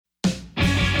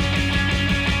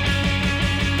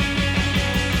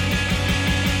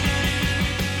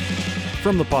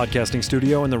From the podcasting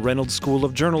studio in the Reynolds School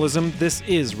of Journalism, this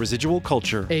is Residual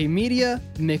Culture. A media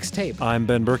mixtape. I'm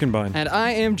Ben Birkenbein. And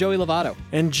I am Joey Lovato.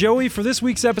 And Joey, for this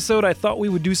week's episode, I thought we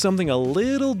would do something a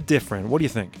little different. What do you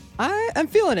think? I'm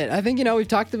feeling it. I think, we've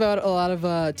talked about a lot of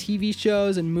TV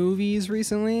shows and movies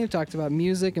recently. We've talked about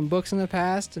music and books in the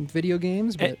past and video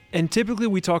games. But And typically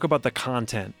we talk about the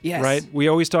content, yes, right? We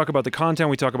always talk about the content.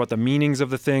 We talk about the meanings of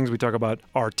the things. We talk about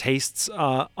our tastes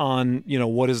on,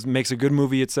 what makes a good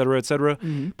movie, et cetera, et cetera.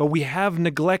 Mm-hmm. But we have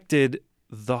neglected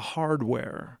the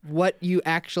hardware. What you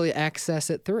actually access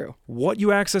it through. What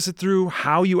you access it through,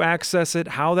 how you access it,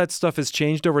 how that stuff has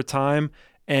changed over time.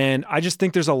 And I just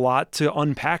think there's a lot to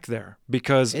unpack there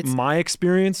because my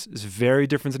experience is very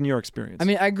different than your experience.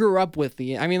 I grew up with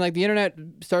the internet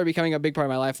started becoming a big part of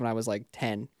my life when I was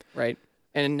 10, right?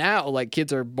 And now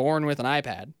kids are born with an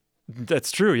iPad. That's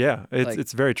true, yeah.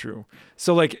 It's very true.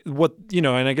 So and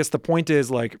I guess the point is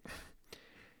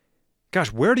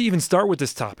gosh, where to even start with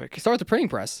this topic? Start with the printing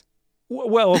press.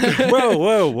 Well, okay.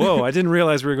 Whoa. I didn't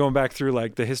realize we were going back through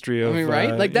the history of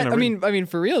right?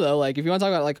 For real though, if you want to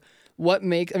talk about what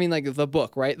makes the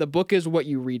book, right? The book is what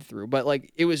you read through, but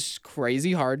it was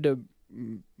crazy hard to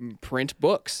print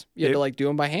books. You had to do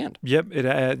them by hand. Yep,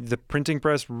 the printing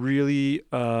press really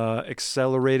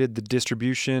accelerated the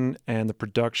distribution and the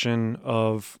production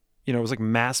of it was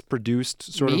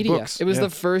mass-produced sort media. of books. It was the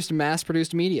first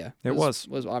mass-produced media. It was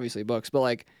obviously books, but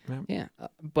we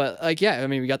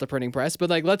got the printing press. But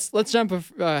let's jump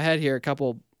ahead here a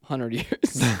couple hundred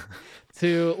years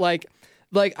to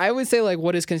I would say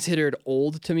what is considered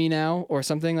old to me now or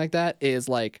something like that is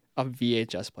a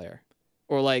VHS player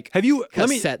or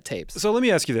cassette tapes. So let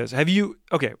me ask you this: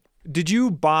 did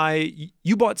you bought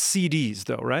CDs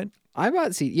though, right? I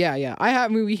bought CDs. Yeah.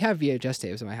 We have VHS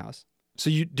tapes in my house. So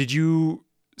you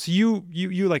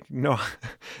no,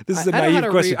 this is a naive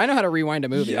question. I know how to rewind a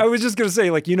movie. I was just going to say,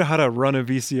 you know how to run a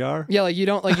VCR? Yeah, you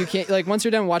don't, you can't, once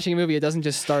you're done watching a movie, it doesn't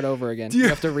just start over again. You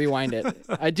have to rewind it.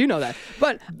 I do know that.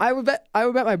 But I would bet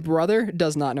my brother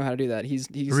does not know how to do that. He's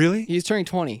Really? He's turning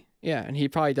 20. Yeah, and he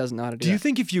probably doesn't know how to do that. Do you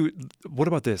think what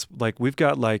about this? We've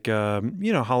got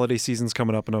holiday season's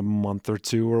coming up in a month or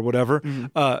two or whatever.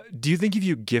 Mm-hmm. Do you think if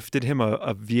you gifted him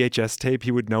a VHS tape,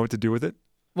 he would know what to do with it?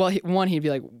 Well, he'd be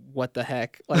like, "What the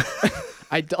heck?"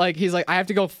 He's like, "I have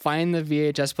to go find the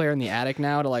VHS player in the attic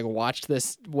now to watch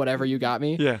this whatever you got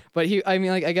me." Yeah. But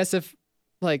I guess if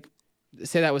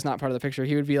say that was not part of the picture,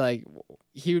 he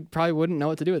would probably wouldn't know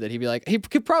what to do with it. He'd be like, he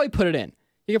could probably put it in.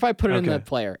 He could probably put it in the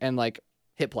player and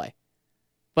hit play.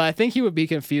 But I think he would be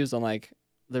confused on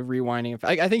the rewinding.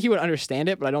 I think he would understand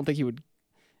it, but I don't think he would.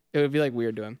 It would be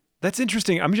weird to him. That's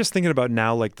interesting. I'm just thinking about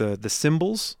now the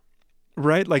symbols.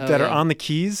 Right, that are on the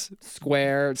keys.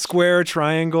 Square,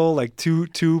 triangle,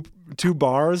 two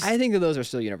bars. I think that those are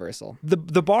still universal.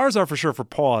 The bars are for sure for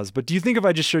pause. But do you think if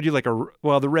I just showed you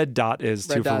the red dot is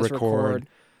for record,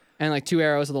 and two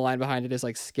arrows with the line behind it is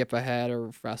skip ahead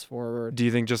or fast forward. Do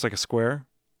you think just a square?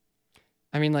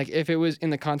 If it was in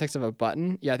the context of a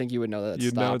button, yeah, I think you would know that it's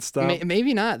You'd stop. know it's stop.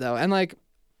 Maybe not though, and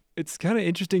it's kind of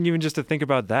interesting even just to think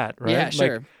about that, right? Yeah,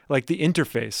 sure. The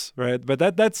interface, right? But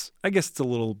that's I guess it's a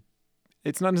little.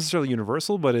 It's not necessarily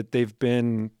universal, but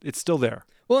it's still there.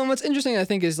 Well, and what's interesting, I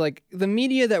think, is the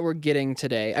media that we're getting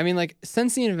today.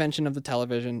 Since the invention of the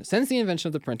television, since the invention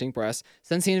of the printing press,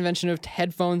 since the invention of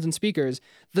headphones and speakers,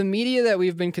 the media that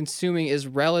we've been consuming is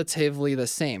relatively the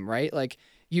same, right?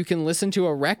 You can listen to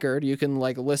a record, you can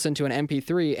listen to an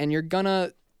MP3, and you're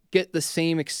gonna get the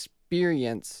same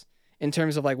experience in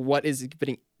terms of what is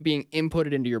being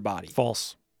inputted into your body.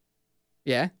 False.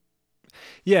 Yeah?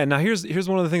 Yeah, now here's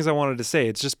one of the things I wanted to say.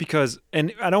 It's just because,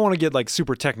 and I don't want to get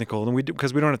super technical, and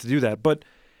because we don't have to do that. But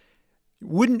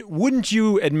wouldn't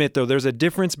you admit though there's a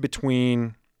difference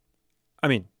between?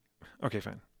 Okay,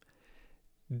 fine.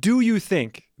 Do you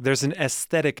think there's an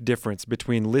aesthetic difference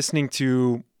between listening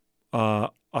to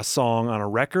a song on a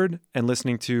record and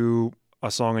listening to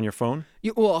a song on your phone?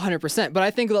 Well, 100%. But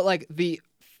I think that the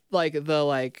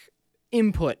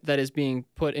input that is being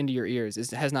put into your ears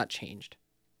has not changed.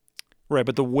 Right,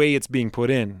 but the way it's being put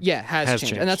in has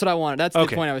changed. And that's what I wanted. That's the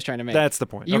point I was trying to make. That's the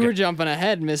point. You were jumping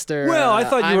ahead, Mr. Well, I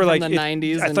thought you were from the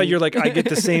 90s. I thought you're I get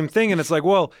the same thing. And it's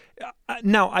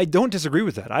now I don't disagree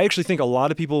with that. I actually think a lot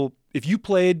of people, if you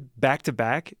played back to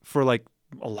back for a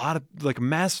lot of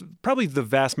probably the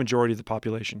vast majority of the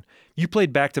population, you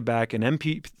played back to back an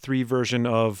MP3 version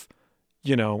of,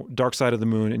 Dark Side of the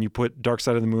Moon, and you put Dark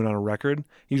Side of the Moon on a record,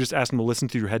 you just asked them to listen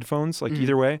through your headphones,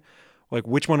 either way.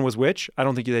 Which one was which, I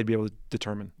don't think they'd be able to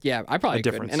determine. Yeah, I probably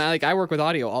couldn't. And I work with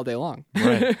audio all day long.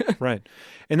 Right.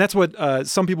 And that's what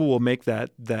some people will make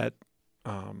that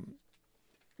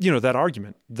that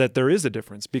argument that there is a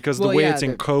difference because Well, the way yeah, it's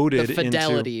encoded the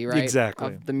fidelity, into right?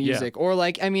 exactly Of the music. Or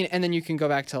like, I mean, and then you can go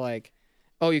back to like,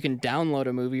 oh, you can download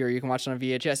a movie or you can watch it on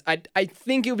VHS. I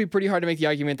think it would be pretty hard to make the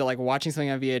argument that like watching something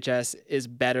on VHS is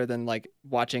better than like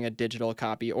watching a digital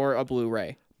copy or a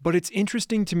Blu-ray. But it's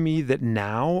interesting to me that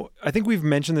now, I think we've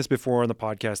mentioned this before on the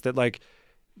podcast, that like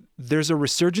there's a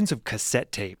resurgence of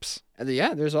cassette tapes.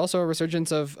 Yeah, there's also a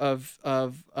resurgence of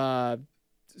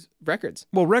records.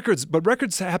 Well,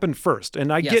 records happened first,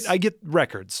 and I Yes. get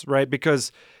records, right?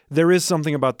 Because there is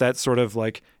something about that sort of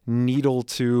like needle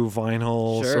to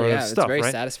vinyl Sure, sort yeah, of it's stuff, very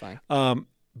right? satisfying.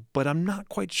 But I'm not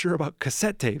quite sure about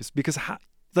cassette tapes because,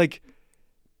 like,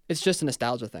 It's just a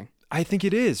nostalgia thing. I think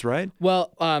it is, right?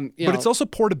 Well, But it's also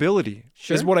portability.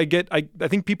 Sure. Is what I get. I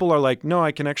think people are like, no,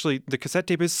 I can actually. The cassette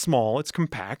tape is small. It's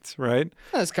compact, right?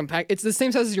 it's compact. It's the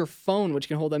same size as your phone, which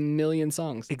can hold 1 million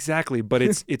songs. Exactly, but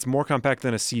it's more compact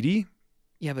than a CD.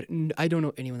 Yeah, but I don't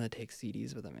know anyone that takes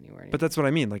CDs with them anywhere. But that's what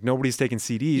I mean. Like nobody's taking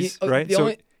CDs, Yeah,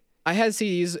 right? I had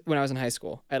CDs when I was in high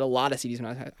school. I had a lot of CDs when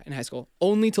I was in high school,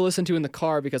 only to listen to in the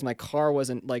car because my car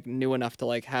wasn't like new enough to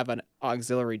like have an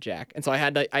auxiliary jack, and so I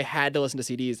had to listen to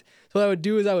CDs. So what I would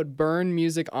do is I would burn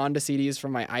music onto CDs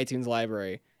from my iTunes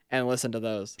library and listen to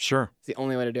those. Sure, It's the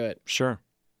only way to do it. sure,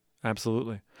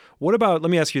 absolutely. What about? Let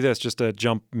me ask you this, just to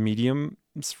jump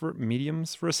mediums for a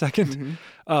 2nd.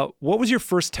 Mhm. What was your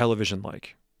first television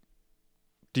like?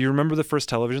 Do you remember the first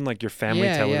television, like your family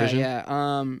television?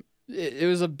 Yeah. It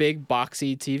was a big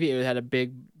boxy TV. It had a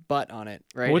big butt on it,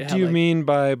 right? What It do had, you like, mean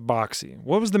by boxy?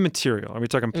 What was the material? Are we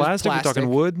talking It was plastic? Are we talking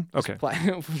plastic. wood?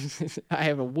 Okay, I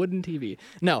have a wooden TV.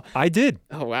 No. I did.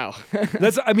 Oh wow.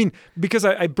 Because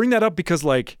I bring that up because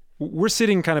like we're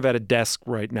sitting kind of at a desk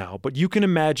right now, but you can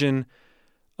imagine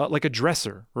like a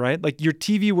dresser, right? Like your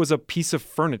TV was a piece of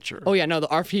furniture. Oh yeah, no.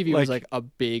 Our TV was Like- like a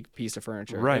big piece of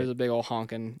furniture. Right. It was a big old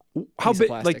honking. How piece of big?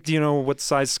 plastic. Like, do you know what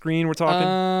size screen we're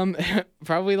talking?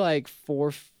 Probably like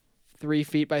 3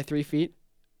 feet by 3 feet.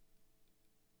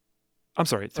 I'm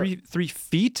sorry, 3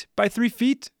 feet by 3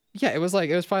 feet. Yeah, it was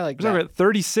probably like We're talking about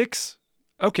 36.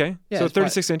 Okay, Yeah, so it's probably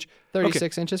 36 inch.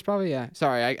 36 inches, probably. Yeah.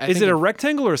 Sorry, I Is think it a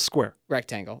rectangle or a square?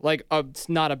 rectangle? Like it's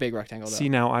not a big rectangle though. See,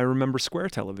 now I remember square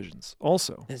televisions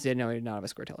also, No, we did not have a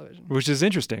square television. which is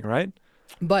interesting, right?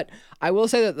 But I will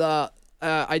say that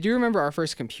I do remember our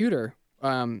first computer,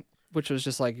 which was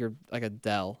just like like a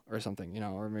Dell or something,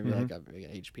 or maybe like a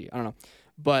HP. I don't know.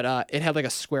 But it had like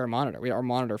a square monitor. We had our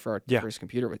monitor for our Yeah. first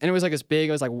computer, and it was like as big.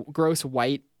 It was like gross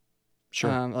white,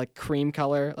 Sure. like cream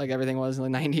color, like everything was in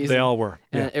the 90s. They all were.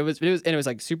 And Yeah. it was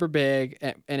like super big,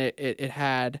 and it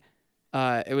had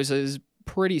it was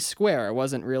pretty square. It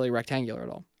wasn't really rectangular at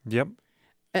all. Yep.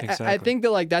 I Exactly. think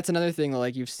that like that's another thing that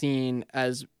like you've seen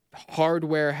as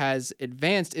hardware has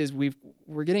advanced is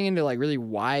we're getting into like really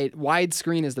wide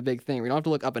screen is the big thing. We don't have to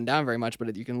look up and down very much,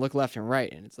 but you can look left and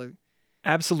right, and it's like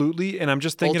Absolutely. And I'm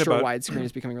just thinking ultra about wide screen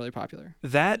is becoming really popular.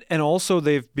 that, and also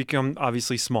they've become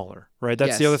obviously smaller, right?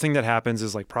 That's the Yes. other thing that happens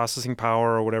is like processing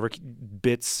power or whatever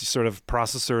bits sort of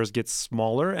processors get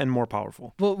smaller and more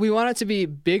powerful. Well, we want it to be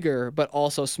bigger, but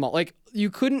also small. Like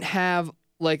you couldn't have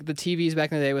like the TVs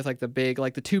back in the day with like the big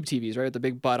like the tube TVs, right, with the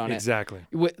big butt on Exactly.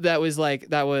 it. That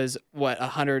was what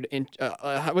 100 inch.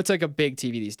 What's like a big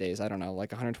TV these days? I don't know,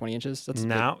 like 120 inches. That's big.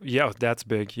 Now, yeah, that's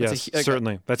big. That's a Yes, hu- like a-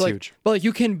 certainly. That's But, like, huge. But like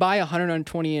you can buy a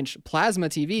 120-inch plasma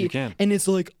TV, You can. and it's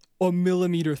like a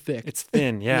millimeter thick. It's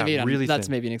thin. Yeah, Maybe really that's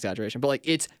thin. maybe an exaggeration, but like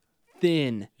it's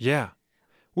thin. Yeah.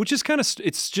 Which is kind of,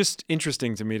 it's just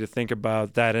interesting to me to think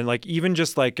about that. And like, even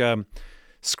just like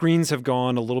screens have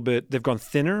gone a little bit, they've gone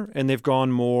thinner and they've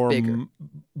gone more Bigger.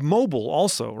 mobile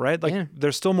also, right? Like Yeah.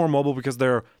 they're still more mobile because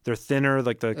they're thinner,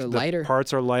 like the lighter.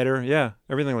 parts are lighter. Yeah,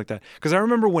 everything like that. Because I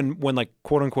remember when like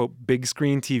quote unquote big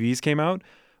screen TVs came out,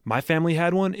 my family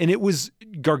had one and it was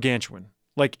gargantuan.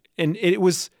 Like, and it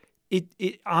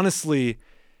honestly,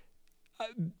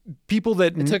 people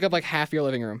that It took up like half your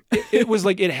living room. it was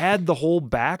like it had the whole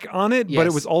back on it, but it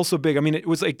Yes. was also big. I mean, it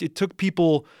was like it took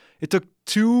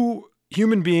two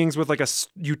human beings with like a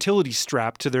utility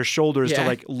strap to their shoulders to Yeah.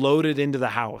 like load it into the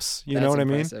house. You know That's what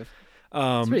impressive.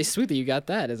 I mean? It's pretty sweet that you got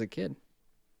that as a kid.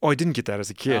 Oh, I didn't get that as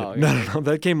a kid. Oh, No,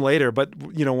 that came later. But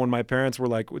when my parents were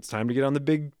like, "It's time to get on the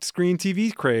big screen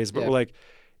TV craze," but Yeah. we're like,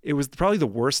 it was probably the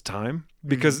worst time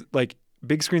because like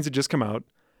big screens had just come out,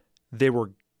 they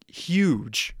were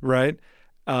huge, right?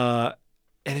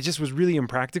 And it just was really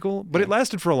impractical. But it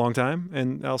lasted for a long time,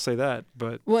 and I'll say that.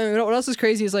 But Well, you know what else is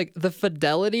crazy is like the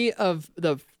fidelity of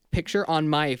the picture on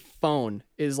my phone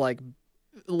is like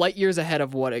light years ahead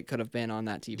of what it could have been on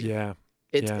that TV. yeah,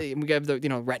 It's yeah. we have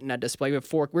the Retina display. We're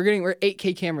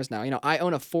 8K cameras now. I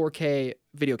own a 4K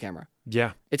video camera.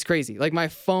 Yeah. It's crazy. Like my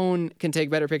phone can take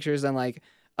better pictures than like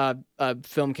a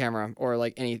film camera or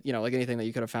like like anything that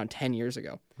you could have found 10 years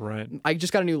ago. Right. I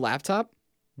just got a new laptop.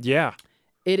 Yeah.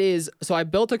 So I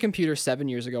built a computer 7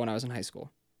 years ago when I was in high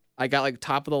school. I got like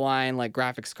top of the line, like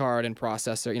graphics card and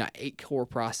processor, 8-core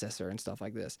processor and stuff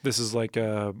like this. This is like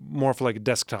more for like a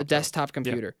desktop. A desktop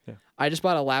computer. Yeah. I just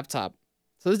bought a laptop.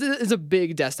 So this is a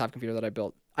big desktop computer that I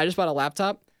built. I just bought a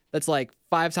laptop that's like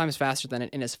 5 times faster than it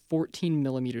and is 14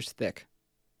 millimeters thick.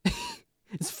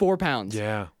 It's 4 pounds.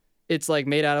 Yeah. It's like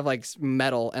made out of like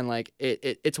metal and like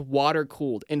it's water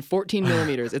cooled. In 14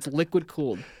 millimeters, it's liquid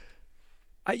cooled.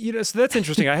 So that's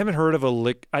interesting. I haven't heard of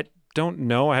I don't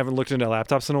know. I haven't looked into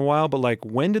laptops in a while, but like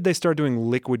when did they start doing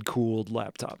liquid cooled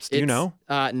laptops? Do you know?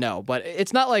 No, but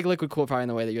it's not like liquid cooled probably in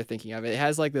the way that you're thinking of it. It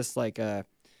has like this like I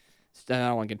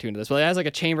don't want to get too into this, but it has like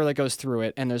a chamber that goes through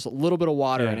it, and there's a little bit of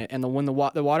water in it, and when the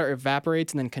water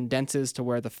evaporates and then condenses to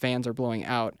where the fans are blowing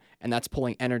out, and that's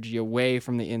pulling energy away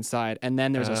from the inside, and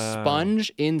then there's a sponge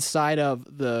inside of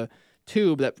the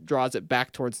tube that draws it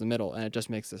back towards the middle, and it just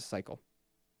makes this cycle,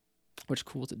 which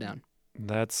cools it down.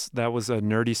 That was a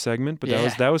nerdy segment, but Yeah.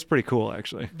 that was pretty cool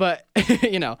actually. But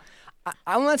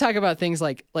I want to talk about things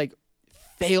like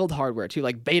failed hardware too,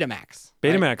 like Betamax.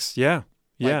 Right? Betamax, yeah.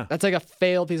 Yeah. That's like a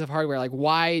failed piece of hardware. Like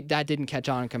why that didn't catch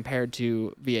on compared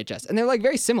to VHS. And they're like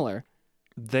very similar.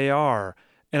 They are.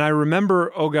 And I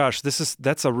remember, oh gosh,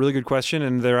 that's a really good question.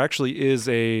 And there actually is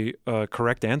a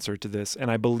correct answer to this. And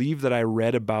I believe that I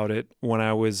read about it when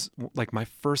I was like my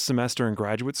first semester in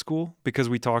graduate school, because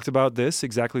we talked about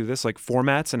exactly this, like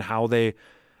formats and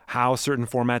how certain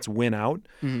formats win out.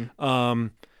 Mm-hmm.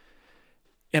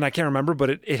 And I can't remember,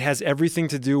 but it has everything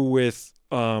to do with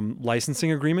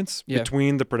licensing agreements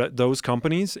between those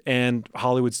companies and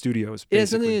Hollywood studios. It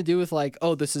has something to do with like,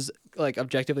 oh, this is like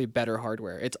objectively better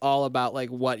hardware. It's all about like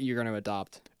what you're going to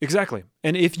adopt. Exactly.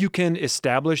 And if you can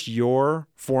establish your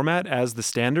format as the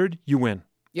standard, you win.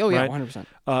 Oh yeah, right?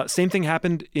 100%. Same thing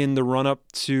happened in the run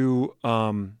up to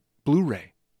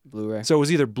Blu-ray. Blu-ray. So it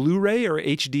was either Blu-ray or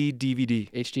HD DVD.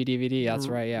 HD DVD, that's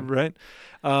right, yeah. Right.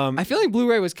 I feel like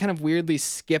Blu-ray was kind of weirdly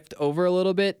skipped over a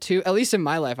little bit too. At least in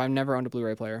my life, I've never owned a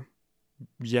Blu-ray player.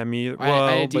 Yeah, me. I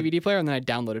had a DVD player and then I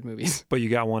downloaded movies. But you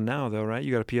got one now, though, right?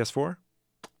 You got a PS4.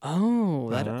 Oh,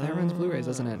 that runs Blu-rays,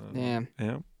 doesn't it? Yeah.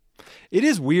 Yeah. It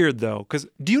is weird though, because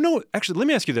do you know? Actually, let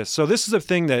me ask you this. So this is a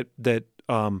thing that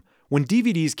when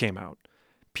DVDs came out,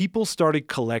 people started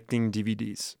collecting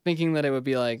DVDs, Thinking that it would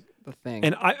be like the thing.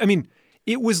 and I mean,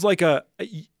 it was like it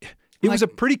was a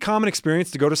pretty common experience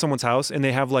to go to someone's house and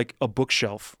they have like a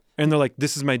bookshelf and they're like,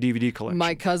 "This is my DVD collection."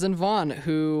 My cousin Vaughn,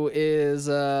 who is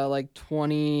like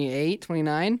 28,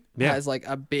 29, has like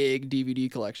a big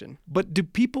DVD collection. But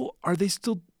are they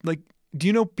still like? Do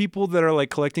you know people that are like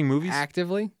collecting movies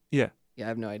Actively? Yeah. Yeah, I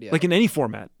have no idea. Like in any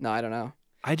format? No, I don't know.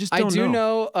 I just don't know. I do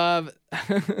know of,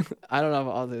 I don't know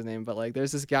all his name, but like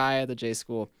there's this guy at the J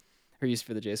School who used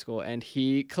for the J School, and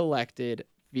he collected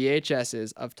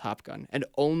VHSs of Top Gun, and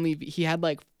he had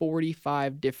like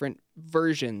 45 different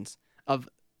versions of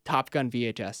Top Gun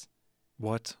VHS.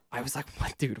 What? I was like,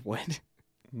 what, dude, what?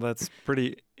 That's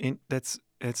pretty, it's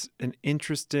an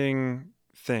interesting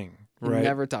thing, right? We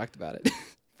never talked about it,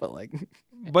 but like.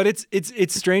 But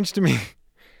it's strange to me.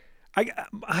 I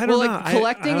don't know. Like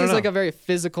collecting is like a very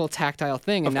physical, tactile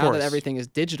thing, and Of now course. that everything is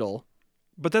digital.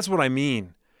 But that's what I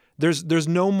mean. There's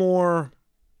no more.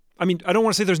 I mean, I don't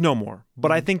want to say there's no more,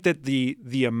 but I think that the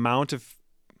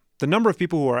number of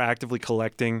people who are actively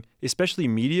collecting, especially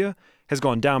media, has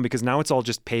gone down because now it's all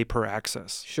just pay per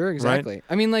access. Sure, exactly. Right?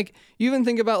 I mean, like you even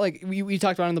think about like we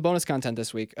talked about in the bonus content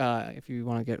this week. If you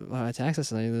want to get to access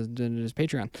to it, there's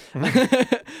Patreon.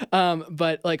 Mm-hmm.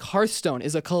 But like Hearthstone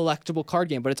is a collectible card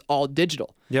game, but it's all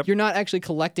digital. Yep. You're not actually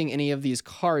collecting any of these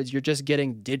cards. You're just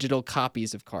getting digital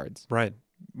copies of cards. Right.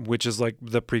 Which is like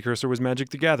the precursor was Magic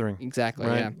the Gathering. Exactly,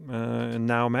 right? yeah. And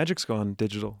now Magic's gone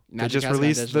digital. Magic they just has gone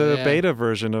released digital, the beta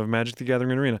version of Magic the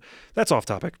Gathering Arena. That's off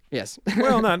topic. Yes.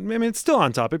 Well, I mean, it's still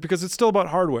on topic because it's still about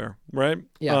hardware, right?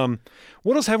 Yeah.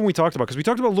 What else haven't we talked about? Because we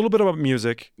talked about a little bit about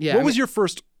music. Yeah. What was your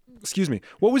first? Excuse me.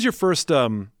 What was your first?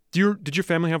 Did your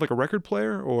family have like a record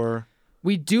player or?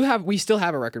 We still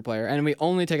have a record player, and we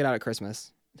only take it out at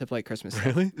Christmas to play Christmas stuff.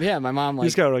 Really? Yeah, my mom You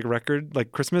just got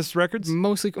like Christmas records?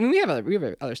 mostly. I mean, we have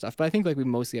other stuff, but I think like we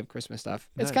mostly have Christmas stuff.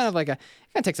 It's Nice. kind of like it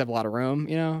kind of takes up a lot of room,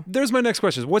 you know. There's my next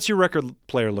question. What's your record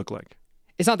player look like?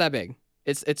 It's not that big.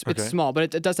 It's Okay. small,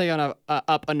 but it does take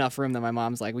up enough room that my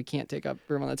mom's like, we can't take up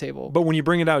room on the table. But when you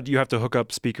bring it out, do you have to hook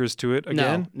up speakers to it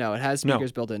again? No, it has No.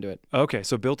 speakers built into it. Okay,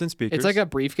 so built-in speakers. It's like a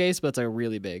briefcase, but it's like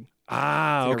really big.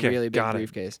 Ah, It's like okay. a really big Got it.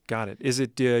 briefcase. Got it. Is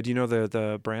it? Do you know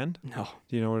the brand? No,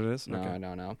 Do you know what it is? no, Okay.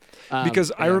 no.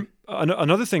 Because yeah.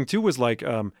 another thing too was like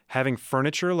having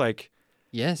furniture, like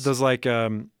Yes. those like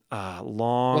long.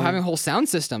 Well, having whole sound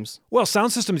systems. Well,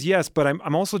 sound systems, yes, but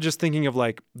I'm also just thinking of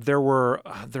like there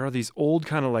are these old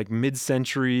kind of like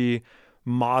mid-century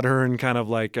modern kind of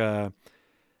like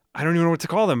I don't even know what to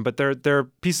call them, but they're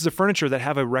pieces of furniture that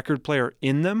have a record player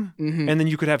in them, Mm-hmm. and then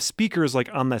you could have speakers like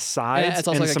on the sides. Yeah, it's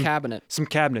also and like a cabinet. some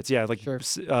cabinets, yeah, like Sure.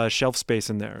 shelf space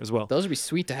in there as well. Those would be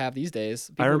sweet to have these days.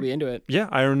 People would be into it. Yeah,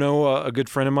 I know a good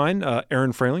friend of mine,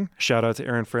 Aaron Frailing. Shout out to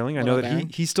Aaron Frailing. I What know up, that Aaron?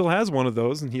 he still has one of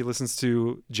those, and he listens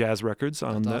to jazz records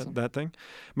on That's awesome. that thing.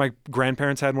 My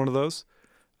grandparents had one of those.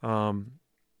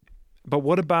 But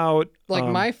what about Like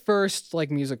my first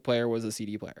like music player was a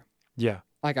CD player. yeah?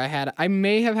 Like I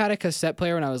may have had a cassette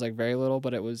player when I was like very little,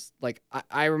 but it was like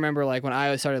I remember like when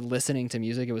I started listening to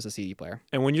music, it was a CD player,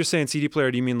 And when you're saying CD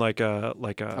player, do you mean like a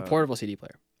a portable CD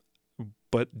player.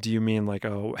 But do you mean like a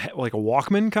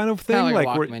Walkman kind of thing? Kinda like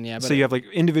a where- Walkman, yeah, but So you have like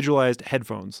individualized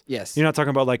headphones. Yes. You're not talking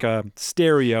about like a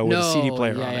stereo with a CD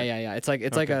player yeah, on it. yeah. It's like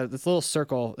this little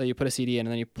circle that you put a CD in,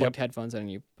 and then you plug Yep. headphones in,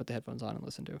 and you put the headphones on and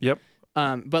listen to. Yep.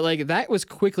 But like that was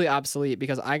quickly obsolete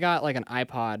because I got like an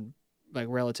iPod like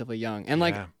relatively young, and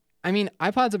like Yeah. I mean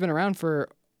iPods have been around for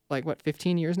like what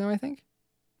 15 years now, I think.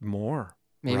 More.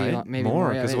 Maybe Right? not, maybe More,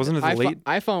 more. Yeah. 'cause wasn't it the late-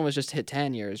 iPhone was just hit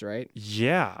 10 years, right?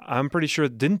 Yeah, I'm pretty sure.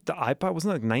 Didn't the iPod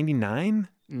wasn't it like 99?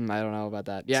 I don't know about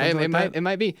that. Yeah, Something like that? it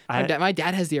might be. I- My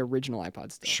dad has the original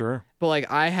iPod still. Sure. But like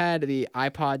I had the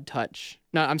iPod Touch.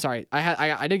 No, I'm sorry.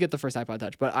 I did get the first iPod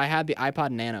Touch, but I had the iPod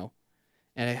Nano,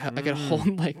 and I could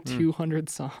hold like 200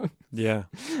 songs. Yeah.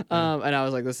 And I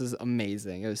was like, this is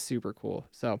amazing. It was super cool.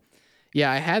 So, yeah,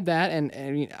 I had that,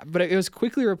 but it was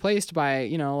quickly replaced by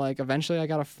like eventually I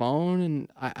got a phone, and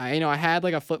I had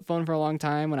like a flip phone for a long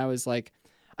time when I was like,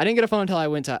 I didn't get a phone until I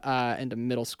went to into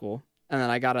middle school, and then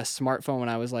I got a smartphone when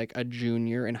I was like a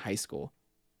junior in high school.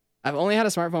 I've only had a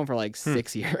smartphone for like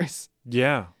 6 years.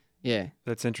 Yeah. Yeah.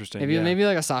 That's interesting. Maybe yeah. maybe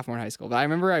like a sophomore in high school. But I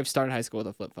remember I started high school with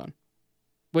a flip phone,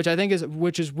 which I think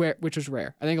was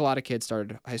rare. I think a lot of kids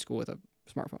started high school with a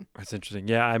smartphone. That's interesting.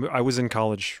 Yeah, I was in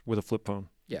college with a flip phone.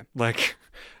 Yeah. Like,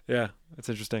 yeah, that's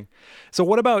interesting. So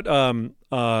what about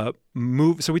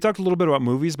So we talked a little bit about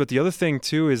movies, but the other thing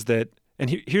too is that, and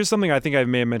here's something I think I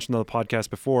may have mentioned on the podcast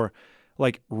before,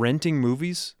 like renting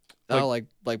movies, Like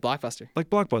Blockbuster. like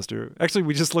Blockbuster. Actually,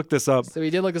 we just looked this up. So we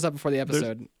did look this up before the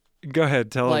episode. Go ahead,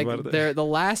 tell Like us about it. the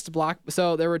last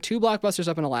so there were 2 Blockbusters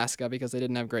up in Alaska because they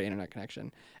didn't have great internet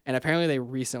connection, and apparently they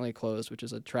recently closed, which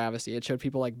is a travesty. It showed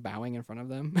people like bowing in front of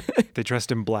them. They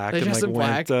dressed in black They and dressed like in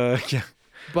went, black.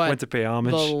 But went to pay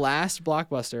homage. the last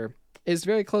Blockbuster is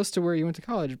very close to where you went to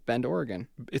college, Bend, Oregon,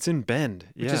 It's in Bend.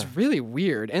 which Yeah. is really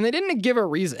weird, and they didn't give a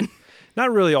reason.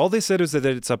 Not really. All they said is that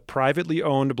it's a privately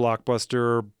owned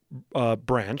Blockbuster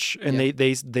branch, and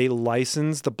they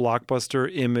license the Blockbuster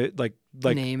image, like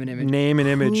Name and image. Name and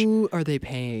image. Who are they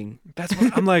paying? That's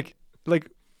what I'm like.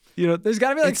 There's got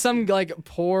to be like some like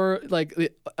poor like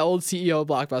the old CEO of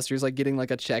Blockbuster who's like getting like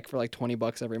a check for like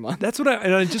 $20 every month. That's what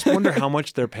I just wonder how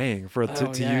much they're paying for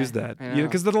to yeah, use that. I You know, know.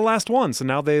 because they're the last one, so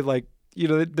now they like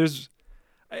there's.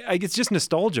 It's just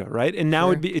nostalgia, right? And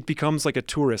now Sure. it becomes like a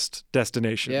tourist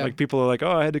destination. Yeah. Like people are like,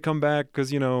 oh, I had to come back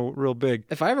because real big.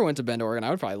 If I ever went to Bend, Oregon, I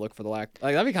would probably look for the like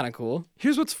that'd be kind of cool.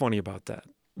 Here's what's funny about that.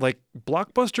 Like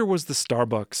Blockbuster was the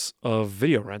Starbucks of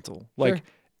video rental. Like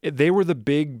they were the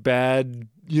big bad,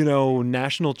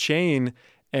 national chain,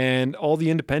 and all the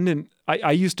independent.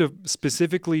 I used to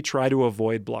specifically try to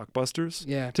avoid Blockbusters.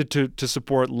 Yeah. To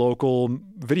support local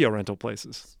video rental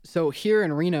places. So here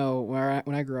in Reno,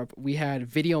 when I grew up, we had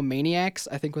Video Maniacs,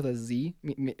 I think with a Z,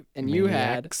 and you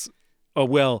had Maniacs. Oh,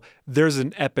 well, there's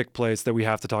an epic place that we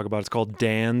have to talk about. It's called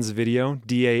Dan's Video,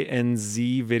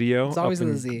 DANZ Video. It's always up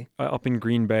with in, a Z. Up in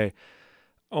Green Bay.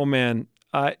 Oh, man.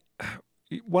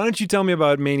 Why don't you tell me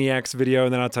about Maniacs Video,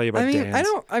 and then I'll tell you about Dan's.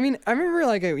 I remember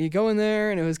like you go in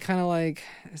there and it was kind of like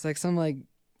it's like some like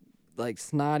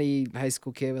snotty high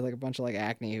school kid with like a bunch of like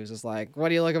acne who's just like,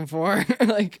 what are you looking for?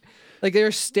 like they're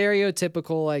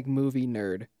stereotypical like movie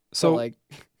nerd. So, like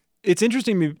it's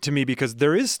interesting to me because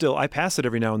there is still, I pass it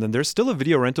every now and then, there's still a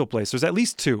video rental place. There's at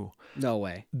least 2. no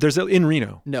way, There's in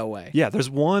Reno. no way. Yeah, there's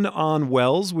one on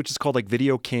Wells, which is called like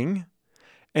Video King.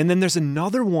 And then there's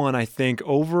another one, I think,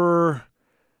 over...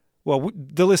 Well,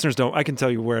 the listeners don't. I can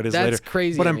tell you where it is That's later.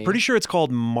 crazy But to I'm me. pretty sure it's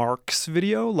called Marx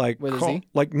Video, like With a Carl, Z?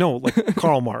 like no, like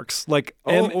Karl Marx, like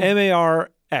Oh. MARX.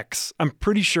 X. I'm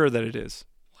pretty sure that it is.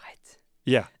 What?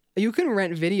 Yeah. You can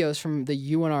rent videos from the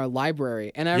UNR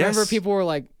library. And I remember Yes. people were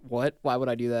like, what? Why would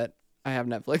I do that? I have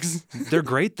Netflix. They're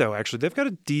great, though, actually. They've got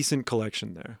a decent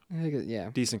collection there. I think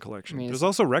yeah. Decent collection. I mean, There's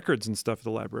also records and stuff at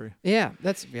the library. Yeah,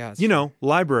 it's You know,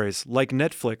 libraries like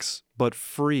Netflix, but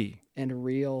free. and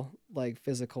real like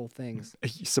physical things.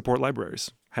 Support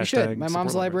libraries. You should. Hashtag My support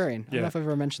mom's a libraries. librarian. I don't Yeah. know if I've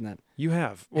ever mentioned that. You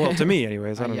have. Well, to me,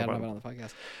 anyways. I don't Yeah, know not about on the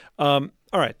podcast.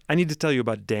 All right. I need to tell you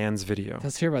about Dan's video.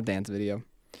 Let's hear about Dan's video.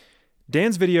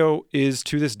 Dan's video is,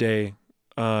 to this day,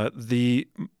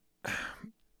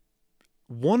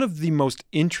 one of the most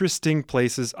interesting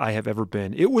places I have ever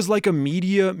been. It was like a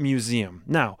media museum.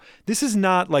 Now, this is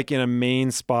not like in a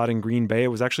main spot in Green Bay. It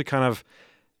was actually kind of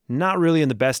not really in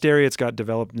the best area. It's got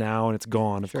developed now and it's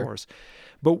gone, of Sure. course.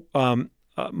 But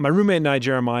my roommate and I,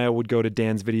 Jeremiah, would go to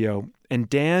Dan's video, and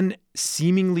Dan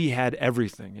seemingly had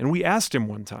everything. And we asked him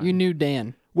one time. You knew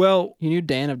Dan. Well, You knew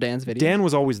Dan of Dan's video. Dan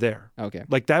was always there. Okay.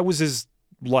 Like that was his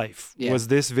life, Yeah. was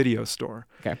this video store.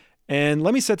 Okay. And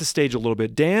let me set the stage a little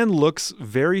bit. Dan looks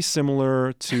very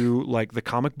similar to like the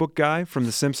comic book guy from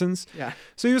The Simpsons. Yeah.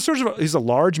 So he was he's a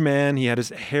large man. He had his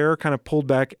hair kind of pulled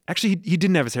back. Actually, he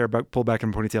didn't have his hair pulled back in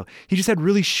a ponytail. He just had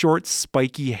really short,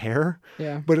 spiky hair,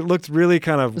 Yeah. but it looked really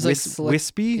kind of was like slick.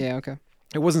 wispy. Yeah. Okay.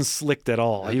 It wasn't slicked at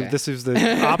all. Okay. This was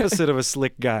the opposite of a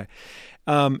slick guy.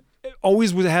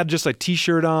 Always had just a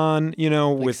t-shirt on, you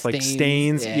know, with like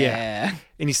stains. Yeah.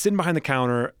 And he's sitting behind the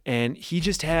counter, and he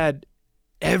just had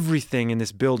everything in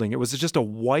this building. It was just a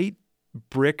white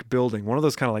brick building, one of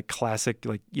those kind of like classic,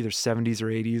 like either 70s or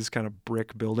 80s kind of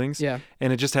brick buildings. Yeah.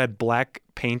 And it just had black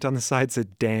paint on the sides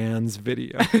that Dan's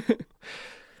video.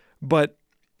 But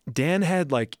Dan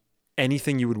had like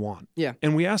anything you would want. Yeah.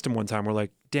 And we asked him one time, we're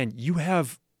like, Dan, you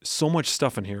have so much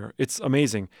stuff in here. It's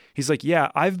amazing. He's like, yeah,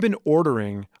 I've been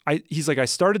ordering. He's like, I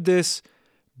started this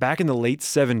back in the late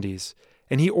 70s,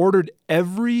 and he ordered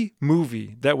every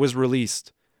movie that was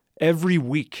released every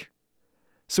week.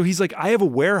 So he's like, I have a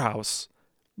warehouse.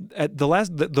 At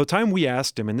the time we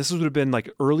asked him, and this would have been like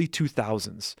early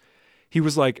 2000s, he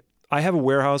was like, I have a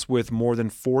warehouse with more than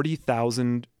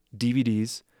 40,000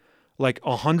 DVDs, like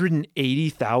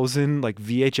 180,000 like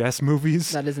VHS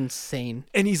movies. That is insane.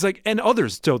 And he's like, and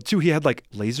others too. He had like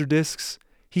laser discs.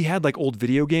 He had like old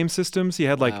video game systems. He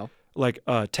had Wow. like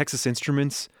Texas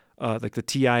Instruments, like the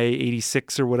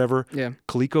TI-86 or whatever. Yeah.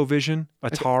 ColecoVision,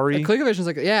 Atari. ColecoVision's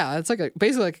like it's like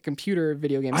basically like a computer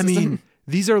video game I system. mean,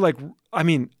 these are like,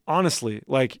 honestly,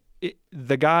 like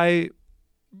the guy,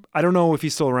 I don't know if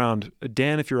he's still around.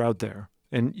 Dan, if you're out there,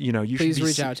 and you know, Please should be,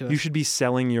 reach out to us. You should be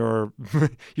selling your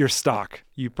your stock.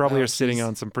 You probably Oh, are sitting geez.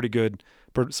 on some pretty good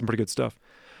stuff.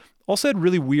 Also had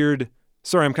really weird.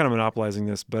 Sorry, I'm kind of monopolizing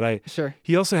this, but Sure.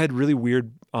 he also had really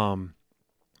weird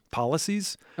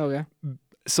policies. Okay.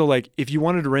 So like, if you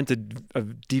wanted to rent a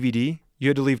DVD, you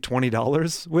had to leave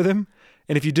 $20 with him,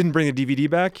 and if you didn't bring the DVD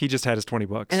back, he just had his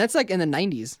 $20. And that's like in the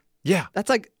 90s. Yeah. That's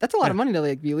a lot of money to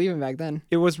like be leaving back then.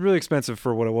 It was really expensive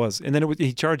for what it was. And then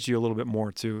he charged you a little bit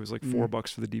more too. It was like $4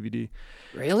 for the DVD.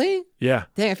 Really? Yeah,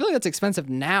 Dang, I feel like that's expensive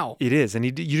now. it is. And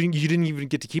you didn't even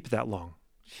get to keep it that long.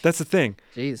 That's the thing.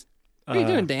 Jeez. What are you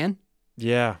doing, Dan?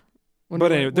 Yeah. Wonder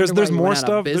But why- anyway, wonder why there's you more went out of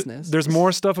stuff. Business. There's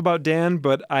more stuff about Dan,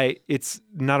 but it's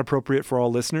not appropriate for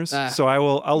all listeners. Ah. So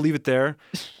I'll leave it there.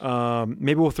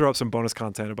 Maybe we'll throw up some bonus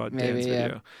content about Maybe, Dan's yeah.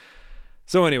 video.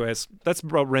 So anyways, that's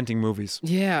about renting movies.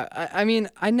 Yeah, I mean,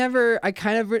 I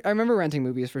remember renting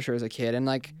movies for sure as a kid, and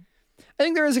like, I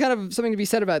think there is kind of something to be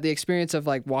said about the experience of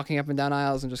like walking up and down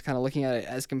aisles and just kind of looking at it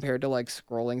as compared to like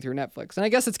scrolling through Netflix. And I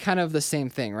guess it's kind of the same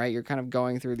thing, right? You're kind of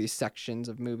going through these sections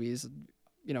of movies,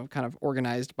 you know, kind of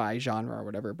organized by genre or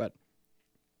whatever. But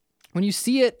when you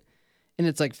see it in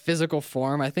its like physical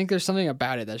form, I think there's something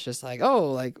about it that's just like,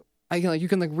 oh, like you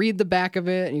can like read the back of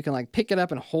it and you can like pick it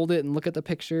up and hold it and look at the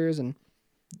pictures, and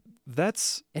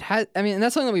That's it has. I mean, and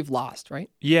that's something that we've lost, right?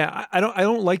 yeah. I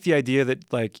don't like the idea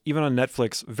that like even on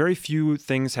Netflix, very few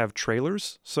things have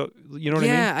trailers. So you know what I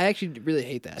mean? Yeah, I actually really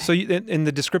hate that. So and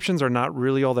the descriptions are not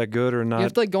really all that good or not. You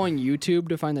have to like go on YouTube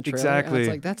to find the trailer. And Exactly. it's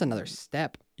like that's another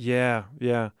step. Yeah.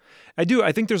 I do.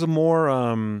 I think there's a more,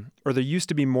 or there used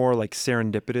to be more like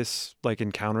serendipitous like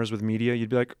encounters with media. You'd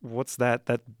be like, "What's that?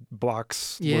 That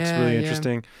box looks Yeah, really yeah.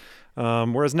 interesting."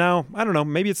 Whereas now, I don't know.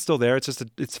 Maybe it's still there. It's just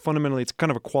it's fundamentally, it's kind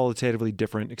of a qualitatively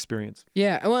different experience.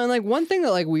 Yeah, well, and like one thing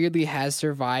that like weirdly has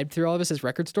survived through all of this is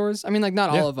record stores. I mean, like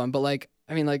not Yeah. all of them, but like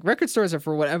I mean, like record stores have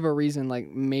for whatever reason like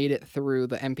made it through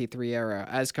the MP3 era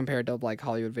as compared to like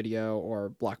Hollywood Video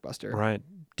or Blockbuster. Right.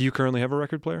 Do you currently have a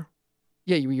record player?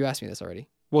 Yeah, you asked me this already.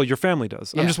 Well, your family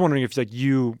does. Yeah. I'm just wondering if like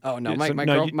you. Oh no, so-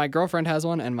 my girlfriend has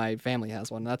one and my family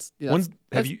has one. That's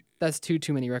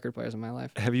too many record players in my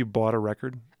life. Have you bought a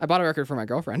record? I bought a record for my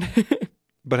girlfriend.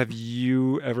 But have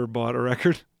you ever bought a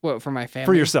record What, for my family?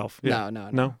 for yourself? Yeah.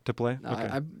 No, to play. No,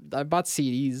 Okay. I bought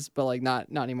CDs, but like not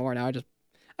anymore. Now I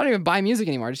don't even buy music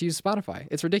anymore. I just use Spotify.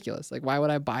 It's ridiculous. Like, why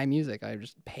would I buy music? I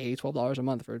just pay $12 a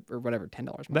month or whatever, $10 a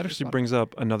month. That actually brings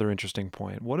up another interesting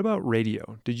point. What about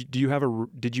radio? Did you have a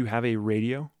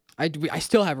radio? I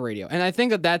still have a radio, and I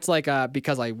think that's like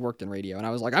because I worked in radio, and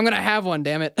I was like, I'm gonna have one,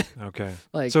 damn it. Okay.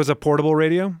 Like, So it's a portable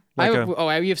radio? we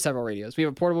have several radios. We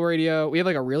have a portable radio. We have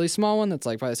like a really small one that's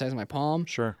like probably the size of my palm.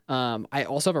 Sure. I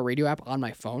also have a radio app on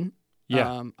my phone.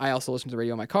 Yeah. I also listen to the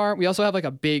radio in my car. We also have like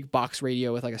a big box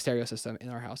radio with like a stereo system in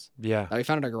our house Yeah. that we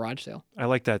found at a garage sale. I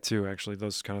like that too, actually,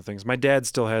 those kind of things. My dad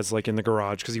still has like in the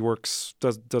garage because he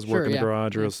does work Sure, in the yeah.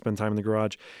 garage or Yeah. he'll spend time in the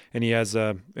garage. And he has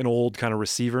an old kind of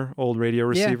old radio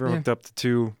receiver yeah. hooked up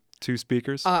to two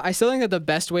speakers. I still think that the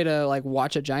best way to like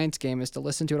watch a Giants game is to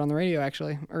listen to it on the radio.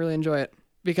 Actually, I really enjoy it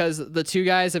because the two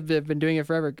guys have been doing it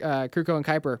forever. Kruko and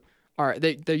Kuiper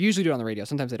they usually do it on the radio.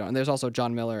 Sometimes they don't. And there's also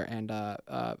John Miller and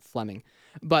Fleming.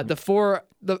 But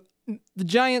the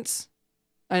Giants.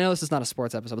 I know this is not a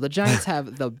sports episode, but the Giants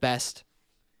have the best.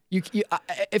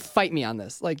 Fight me on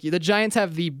this. Like the Giants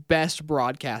have the best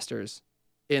broadcasters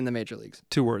in the major leagues.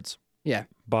 2 words. Yeah.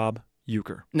 Bob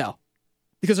Uecker. No,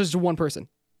 because there's just one person.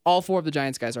 All 4 of the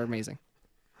Giants guys are amazing.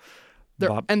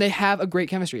 And they have a great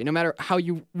chemistry, no matter how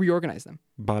you reorganize them.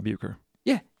 Bob Uecker.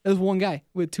 Yeah, there's one guy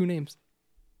with 2 names.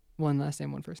 One last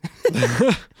name, one first.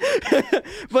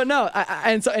 But no,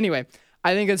 and so anyway,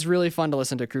 I think it's really fun to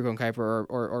listen to Kruko and Kuiper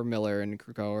or Miller and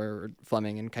Kruko or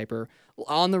Fleming and Kuiper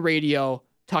on the radio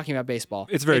talking about baseball.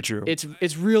 It's very true.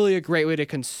 It's really a great way to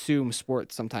consume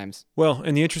sports sometimes. Well,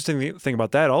 and the interesting thing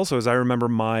about that also is I remember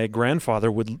my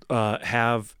grandfather would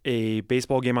have a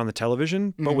baseball game on the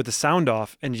television, but with the sound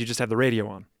off, and you just have the radio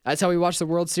on. That's how we watched the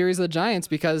World Series of the Giants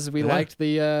because we liked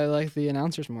the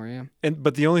announcers more. Yeah.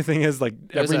 But the only thing is, like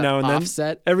There's every now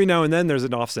and then there's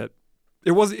an offset.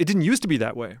 It didn't used to be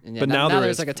that way, And yeah, but now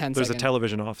there's is. like a 10 There's second. a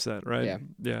television offset, right?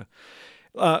 Yeah.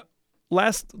 Yeah.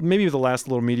 Maybe the last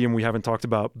little medium we haven't talked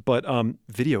about, but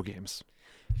video games.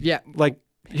 Yeah. Like,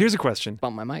 here's a question.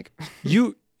 Bump my mic.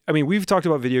 We've talked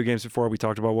about video games before. We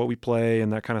talked about what we play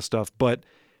and that kind of stuff. But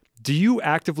do you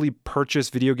actively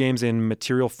purchase video games in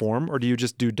material form, or do you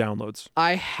just do downloads?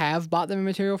 I have bought them in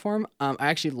material form. I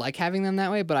actually like having them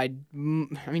that way, but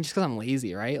just because I'm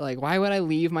lazy, right? Like, why would I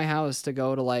leave my house to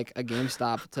go to like a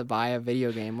GameStop to buy a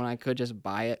video game when I could just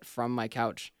buy it from my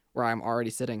couch where I'm already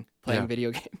sitting playing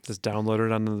video games? Just download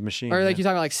it onto the machine. Or like you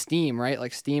talk about like Steam, right?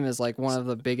 Like Steam is like one of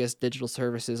the biggest digital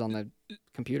services on the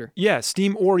computer. Yeah,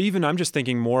 Steam, or even I'm just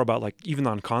thinking more about like even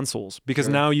on consoles, because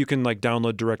Sure. now you can like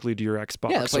download directly to your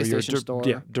Xbox. Yeah, the or your PlayStation Store.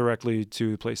 Yeah, directly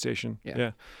to PlayStation.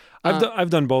 Yeah. I've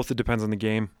done both. It depends on the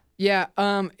game. Yeah,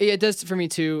 it does for me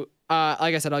too.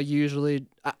 Like I said, I'll usually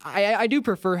I do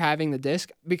prefer having the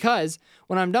disc because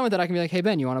when I'm done with it, I can be like, hey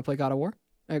Ben, you want to play God of War?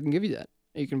 I can give you that.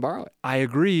 You can borrow it. I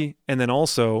agree. And then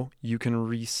also you can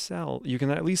resell. You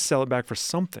can at least sell it back for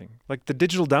something. Like the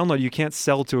digital download, you can't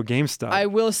sell to a GameStop. I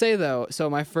will say though, so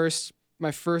my first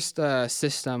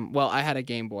system, well, I had a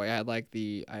Game Boy. I had like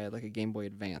a Game Boy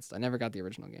Advanced. I never got the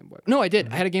original Game Boy. No, I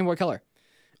did. I had a Game Boy Color.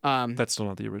 That's still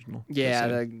not the original. Yeah,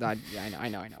 I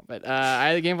know. But I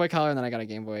had a Game Boy Color, and then I got a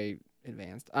Game Boy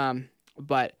Advanced.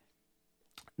 But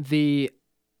the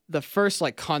first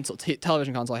like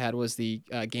television console I had was the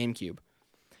GameCube.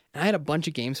 And I had a bunch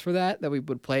of games for that we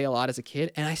would play a lot as a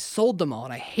kid, and I sold them all,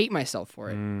 and I hate myself for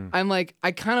it. I'm like,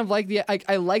 I kind of like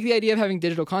I like the idea of having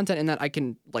digital content in that I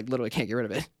can like literally can't get rid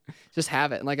of it, just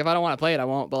have it. And like if I don't want to play it, I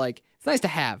won't. But like it's nice to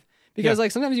have because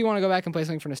like sometimes you want to go back and play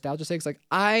something for nostalgia's sake. Like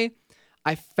I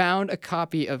found a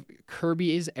copy of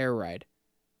Kirby's Air Ride.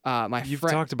 You've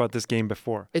talked about this game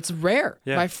before. It's rare.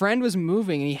 Yeah. My friend was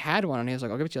moving and he had one, and he was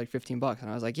like, "I'll give it to you like $15."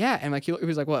 And I was like, "Yeah." And like he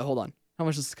was like, "What? Hold on. How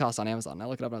much does this cost on Amazon?" And I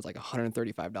looked it up and it was like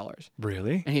 $135.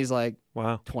 Really? And he's like,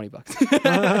 Wow.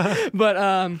 $20. But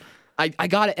I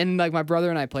got it, and like my brother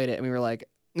and I played it, and we were like,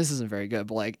 this isn't very good,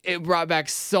 but like it brought back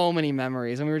so many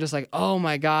memories, and we were just like, oh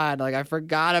my god, like I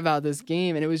forgot about this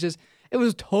game, and it was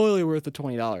totally worth the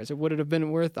 $20. Would it have been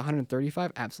worth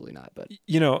 $135? Absolutely not. But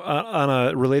on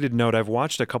a related note, I've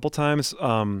watched a couple times.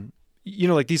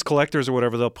 Like these collectors or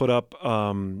whatever, they'll put up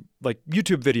like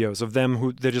YouTube videos of them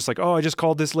who they're just like, oh, I just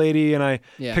called this lady and I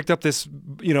picked up this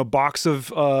box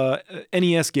of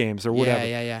NES games or whatever.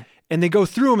 Yeah. And they go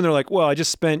through them and they're like, well, I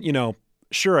just spent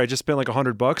sure, I just spent like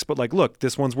 $100, but like, look,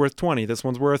 this one's worth 20, this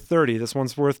one's worth 30, this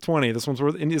one's worth 20, this one's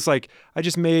worth, and it's like, I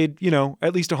just made,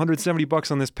 at least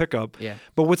 $170 on this pickup. Yeah.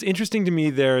 But what's interesting to me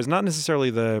there is not necessarily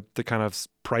the kind of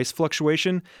price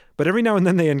fluctuation, but every now and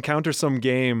then they encounter some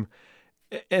game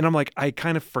and I'm like, I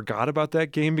kind of forgot about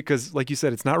that game because, like you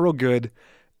said, it's not real good.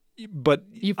 But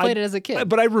you played it as a kid.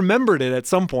 But I remembered it at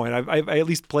some point. I at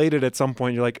least played it at some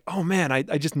point. You're like, oh man, I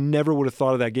just never would have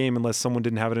thought of that game unless someone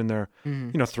didn't have it in their,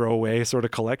 throwaway sort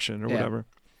of collection or whatever.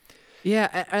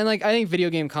 Yeah, and like I think video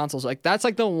game consoles, like that's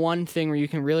like the one thing where you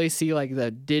can really see like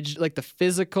the the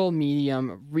physical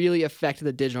medium really affect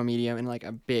the digital medium in like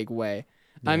a big way.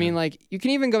 Yeah. I mean, like you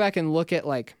can even go back and look at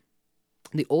like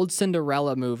the old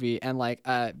Cinderella movie and like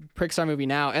Pixar movie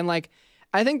now, and like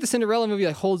I think the Cinderella movie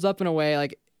like holds up in a way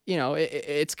like,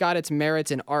 it's got its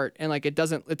merits in art, and like it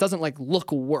doesn't like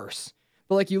look worse.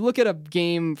 But like you look at a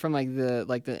game from like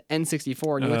the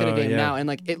N64 and you look at a game now and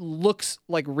like it looks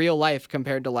like real life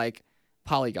compared to like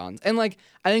polygons. And like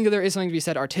I think there is something to be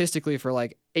said artistically for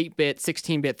like 8-bit,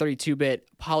 16-bit, 32-bit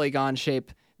polygon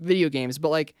shape video games. But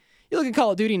like you look at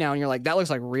Call of Duty now and you're like, that looks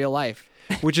like real life.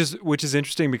 Which is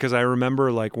interesting because I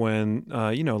remember like when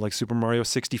like Super Mario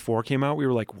 64 came out, we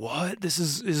were like, "What? This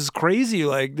is crazy!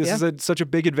 Like this is such a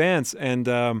big advance." And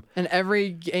every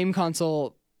new game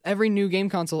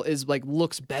console is like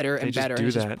looks better and better, and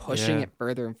it's just pushing it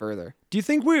further and further. Do you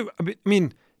think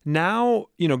now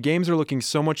games are looking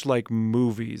so much like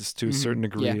movies to a certain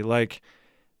degree, like.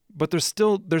 But they're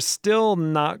still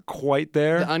not quite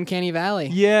there. The uncanny valley.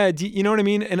 Yeah, you know what I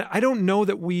mean? And I don't know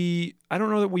that we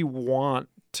want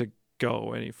to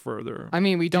go any further. I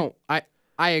mean, we don't.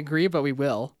 I agree, but we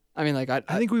will. I mean, like I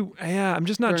think I'm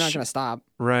just not. We're not going to stop.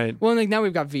 Right. Well, like now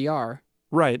we've got VR.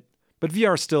 Right, but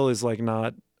VR still is like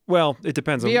not. Well, it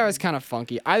depends. VR is kind of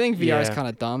funky. I think VR is kind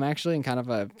of dumb actually, and kind of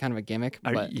a gimmick.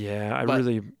 But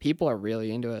people are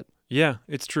really into it. Yeah,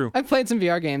 it's true. I've played some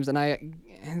VR games and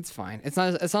it's fine. It's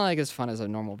not like as fun as a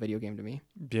normal video game to me.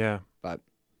 Yeah. But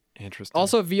interesting.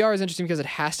 Also, VR is interesting because it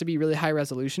has to be really high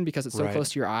resolution because it's so close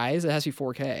to your eyes. It has to be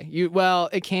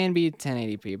 4K. It can be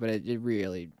 1080p, but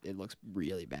it looks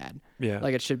really bad. Yeah.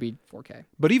 Like it should be 4K.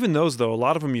 But even those though, a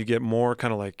lot of them you get more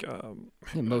kind of like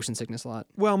motion sickness a lot.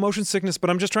 Well, motion sickness, but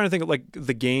I'm just trying to think of like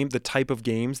the type of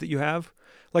games that you have.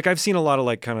 Like I've seen a lot of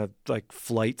like kind of like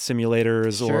flight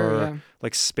simulators or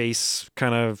like space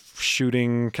kind of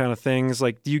shooting kind of things.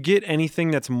 Like, do you get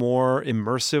anything that's more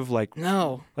immersive? Like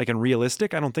no, like and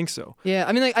realistic? I don't think so. Yeah,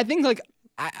 I mean, like I think like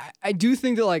I do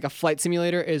think that like a flight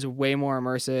simulator is way more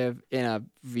immersive in a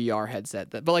VR headset.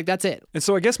 But like that's it. And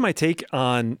so I guess my take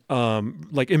on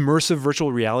like immersive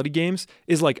virtual reality games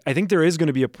is like I think there is going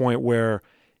to be a point where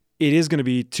it is going to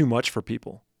be too much for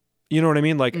people. You know what I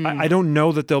mean? Like, I don't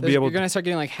know that they'll be able to... You're going to start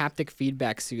getting, like, haptic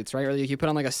feedback suits, right? Or like, you put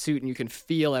on, like, a suit and you can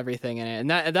feel everything in it.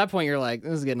 And at that point, you're like,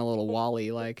 this is getting a little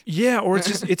Wall-E, like... Yeah, or it's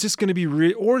just going to be...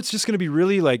 it's just going to be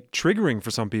really, like, triggering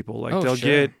for some people. Like, they'll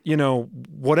get,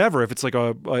 whatever. If it's, like,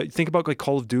 think about, like,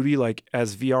 Call of Duty, like,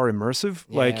 as VR immersive.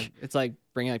 Yeah, like... It's, like,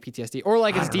 bringing, like, PTSD. Or,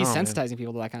 like, it's desensitizing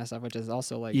people to that kind of stuff, which is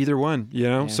also, like... Either one,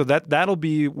 Yeah. So that'll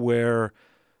be where,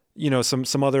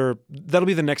 some other... That'll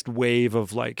be the next wave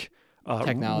of, like...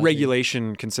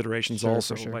 regulation considerations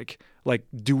also sure. like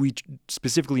do we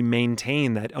specifically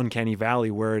maintain that uncanny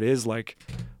valley where it is like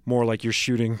more like you're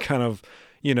shooting kind of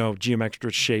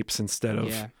geometric shapes instead of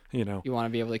you want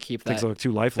to be able to keep things that look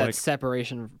too lifelike, that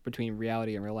separation between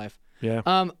reality and real life.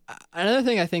 Another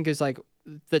thing I think is like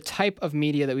the type of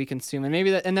media that we consume, and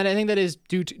maybe that I think that is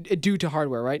due to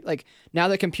hardware, right? Like now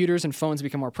that computers and phones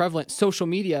become more prevalent, social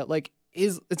media like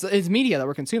it's media that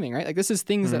we're consuming, right? Like this is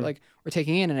things that like we're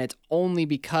taking in, and it's only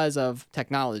because of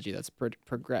technology that's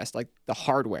progressed, like the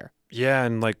hardware. Yeah,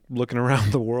 and like looking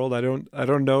around the world, I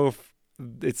don't know if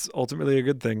it's ultimately a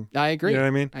good thing. I agree. You know what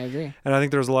I mean? I agree. And I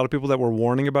think there's a lot of people that were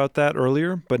warning about that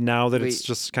earlier, but now that it's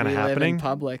just kind of happening. We live in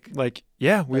public. Like,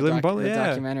 we live in public. The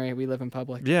documentary, We Live in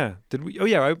Public. Yeah. Did we? Oh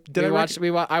yeah.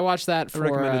 I watched that for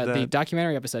the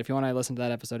documentary episode. If you want to listen to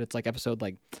that episode, it's like episode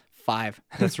like 5.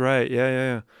 That's right.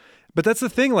 Yeah. But that's the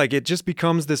thing, like it just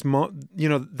becomes this,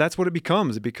 that's what it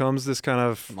becomes. It becomes this kind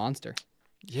of monster.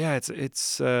 Yeah,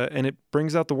 it's and it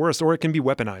brings out the worst, or it can be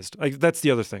weaponized. Like that's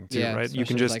the other thing too, right? You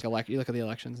can just like you look at the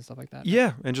elections and stuff like that.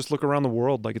 Yeah, and just look around the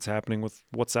world like it's happening with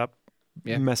WhatsApp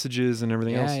messages and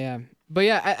everything else. Yeah. But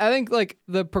I think like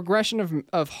the progression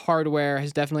of hardware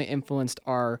has definitely influenced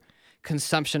our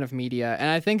consumption of media, and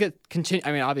I think it continue.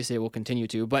 I mean, obviously it will continue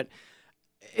to, but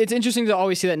it's interesting to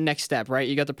always see that next step, right?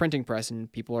 You got the printing press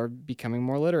and people are becoming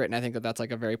more literate. And I think that that's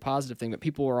like a very positive thing, but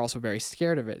people were also very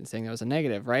scared of it and saying that was a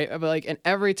negative, right? But like, and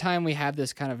every time we have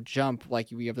this kind of jump, like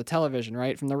we have the television,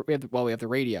 right? We have the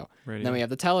radio. And then we have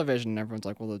the television and everyone's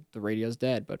like, well, the radio's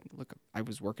dead. But look, I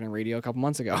was working in radio a couple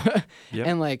months ago. Yep.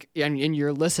 And like, and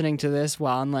you're listening to this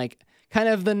while on like kind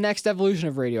of the next evolution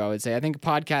of radio, I would say. I think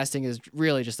podcasting is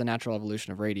really just the natural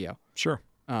evolution of radio. Sure.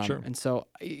 Sure. And so,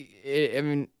 I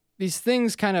mean, these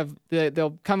things kind of,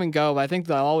 they'll come and go, but I think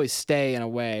they'll always stay in a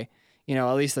way, you know,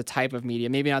 at least the type of media,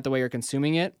 maybe not the way you're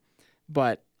consuming it,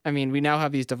 but I mean, we now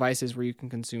have these devices where you can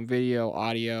consume video,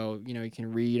 audio, you know, you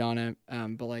can read on it,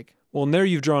 but like. Well, and there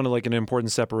you've drawn like an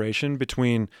important separation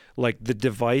between like the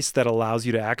device that allows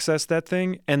you to access that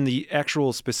thing and the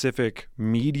actual specific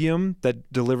medium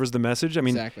that delivers the message. I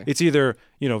mean, Exactly. It's either,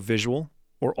 you know, visual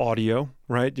or audio,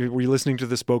 right? We're listening to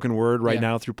the spoken word right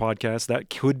now through podcasts.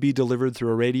 That could be delivered through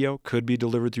a radio, could be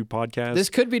delivered through podcasts. This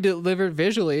could be delivered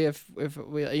visually if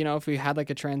we, you know, if we had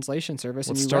like a translation service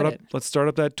and Let's start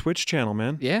up that Twitch channel,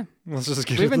 man. Yeah. Let's just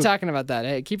get We've been talking about that.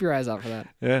 Hey, keep your eyes out for that.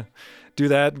 Yeah. Do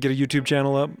that, get a YouTube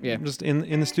channel up. Yeah. Just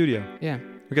in the studio. Yeah.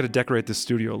 We got to decorate the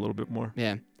studio a little bit more.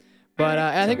 Yeah. But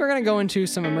I think we're going to go into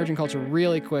some emerging culture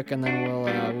really quick and then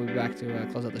we'll be back to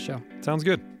close out the show. Sounds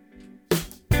good.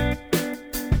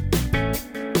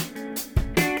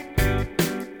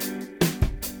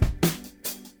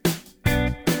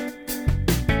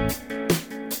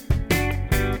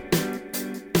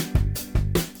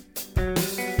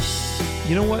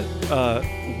 You know what?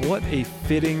 What a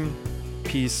fitting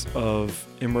piece of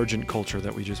emergent culture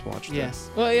that we just watched.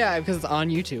 Yes. Well, yeah, because it's on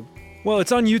YouTube. Well,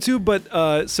 it's on YouTube,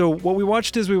 but so what we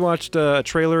watched is we watched a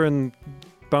trailer and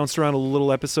bounced around a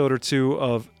little episode or two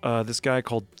of this guy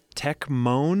called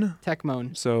Techmoan.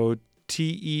 Techmoan. So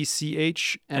Techmoan.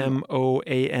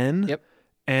 Yep.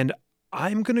 And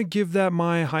I'm going to give that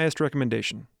my highest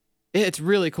recommendation. It's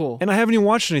really cool. And I haven't even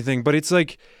watched anything, but it's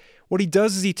like what he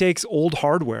does is he takes old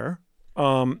hardware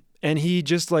and he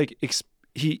just like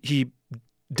he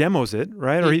demos it,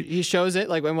 right? Or he shows it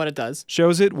like what it does.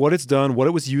 Shows it, what it's done, what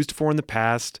it was used for in the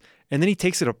past, and then he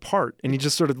takes it apart and he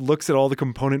just sort of looks at all the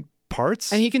component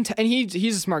parts. And he can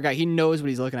he's a smart guy. He knows what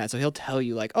he's looking at, so he'll tell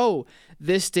you like, oh,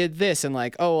 this did this, and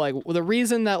like, oh, like well, the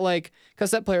reason that like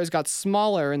cassette players got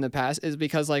smaller in the past is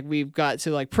because like we've got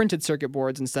to like printed circuit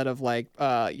boards instead of like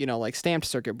you know, like stamped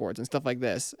circuit boards and stuff like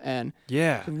this. And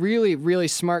yeah, really, really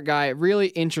smart guy. Really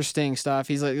interesting stuff.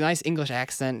 He's like a nice English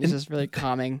accent. It's just really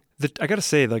calming. I gotta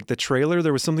say, like the trailer,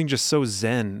 there was something just so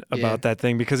zen about that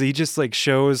thing because he just like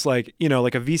shows like, you know,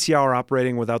 like a VCR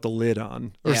operating without the lid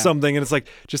on or something, and it's like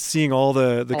just seeing all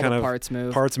the kind of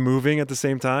parts moving at the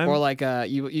same time. Or like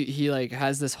he like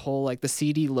has this whole like the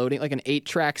CD loading, like an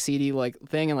 8-track CD like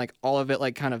thing, and like all of it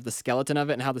like kind of the skeleton of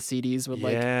it and how the CDs would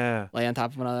like lay on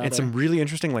top of one another. And some really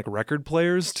interesting like record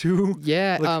players too.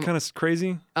 Yeah, like kind of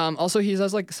crazy. Also he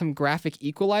does like some graphic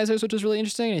equalizers, which is really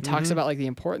interesting. And he talks about like the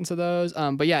importance of those.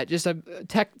 But yeah, just a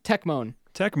Techmoan.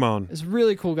 Techmoan is a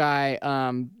really cool guy.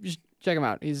 Just check him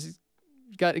out. He's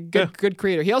got a good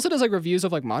creator. He also does like reviews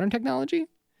of like modern technology.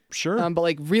 Sure. But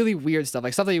like really weird stuff,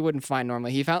 like stuff that you wouldn't find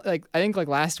normally. He found like I think like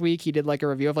last week he did like a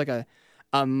review of like a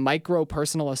micro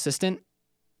personal assistant.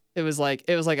 It was like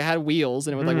it had wheels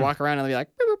and it would like walk around and be like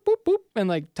boop, boop, boop, and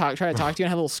like try to talk to you and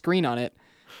have a little screen on it.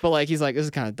 But like he's like, this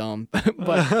is kind of dumb,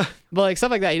 but like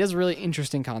stuff like that. He does really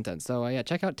interesting content. So yeah,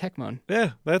 check out Techmoan.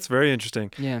 Yeah, that's very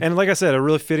interesting. Yeah, and like I said, a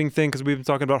really fitting thing because we've been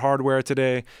talking about hardware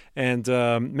today, and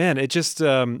man, it just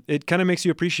it kind of makes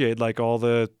you appreciate like all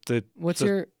the.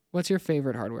 What's your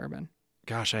favorite hardware, Ben?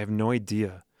 Gosh, I have no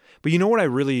idea. But you know what I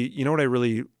really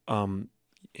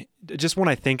just when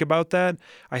I think about that,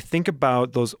 I think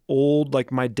about those old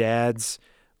like my dad's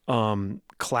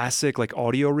classic like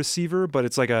audio receiver, but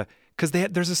it's like because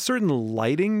there's a certain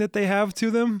lighting that they have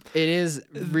to them. It is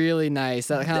really nice.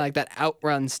 That kind of like that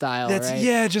outrun style, right?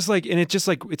 Yeah, just like, and it's just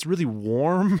like, it's really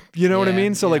warm. You know what I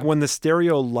mean? So like when the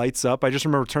stereo lights up, I just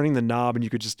remember turning the knob and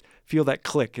you could just feel that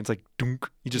click. It's like, dunk.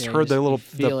 You just heard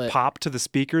the pop to the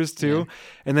speakers too. Yeah.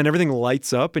 And then everything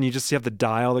lights up and you just have the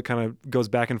dial that kind of goes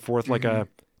back and forth like a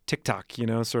tick-tock, you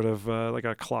know, sort of like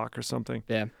a clock or something.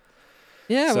 Yeah.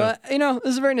 Yeah, well, you know,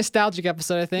 this is a very nostalgic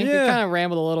episode, I think. Yeah. We kind of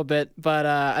rambled a little bit, but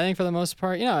I think for the most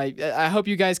part, you know, I hope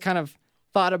you guys kind of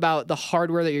thought about the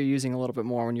hardware that you're using a little bit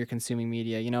more when you're consuming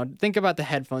media. You know, think about the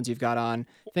headphones you've got on.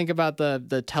 Think about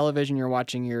the television you're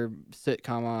watching your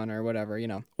sitcom on or whatever, you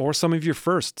know. Or some of your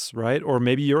firsts, right? Or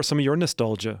maybe some of your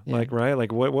nostalgia, like, right?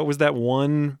 Like what was that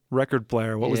one record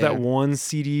player? What was that one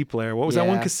CD player? What was that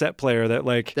one cassette player that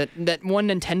like... That one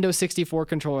Nintendo 64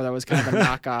 controller that was kind of a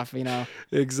knockoff, you know.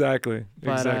 Exactly.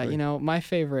 But, you know, my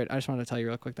favorite, I just wanted to tell you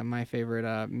real quick that my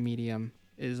favorite medium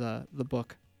is the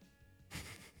book.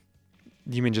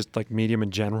 You mean just like medium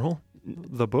in general?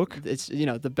 The book? It's, you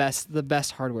know, the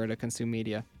best hardware to consume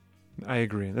media. I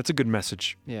agree. That's a good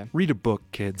message. Yeah. Read a book,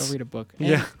 kids. Go read a book.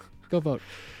 And go vote.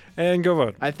 And go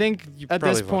vote. I think at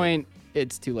this point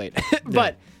it's too late.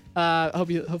 But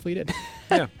hopefully you did.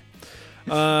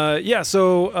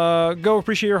 So go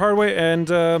appreciate your hardware.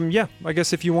 And I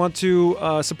guess if you want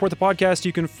to support the podcast,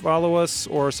 you can follow us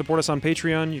or support us on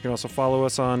Patreon. You can also follow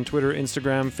us on Twitter,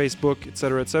 Instagram, Facebook,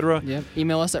 etc., etc. Yep.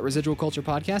 Email us at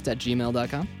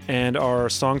residualculturepodcast@gmail.com. And our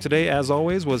song today, as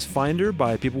always, was Finder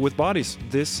by People with Bodies.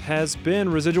 This has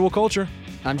been Residual Culture.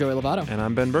 I'm Joey Lovato. And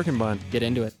I'm Ben Birkenbein. Get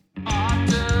into it.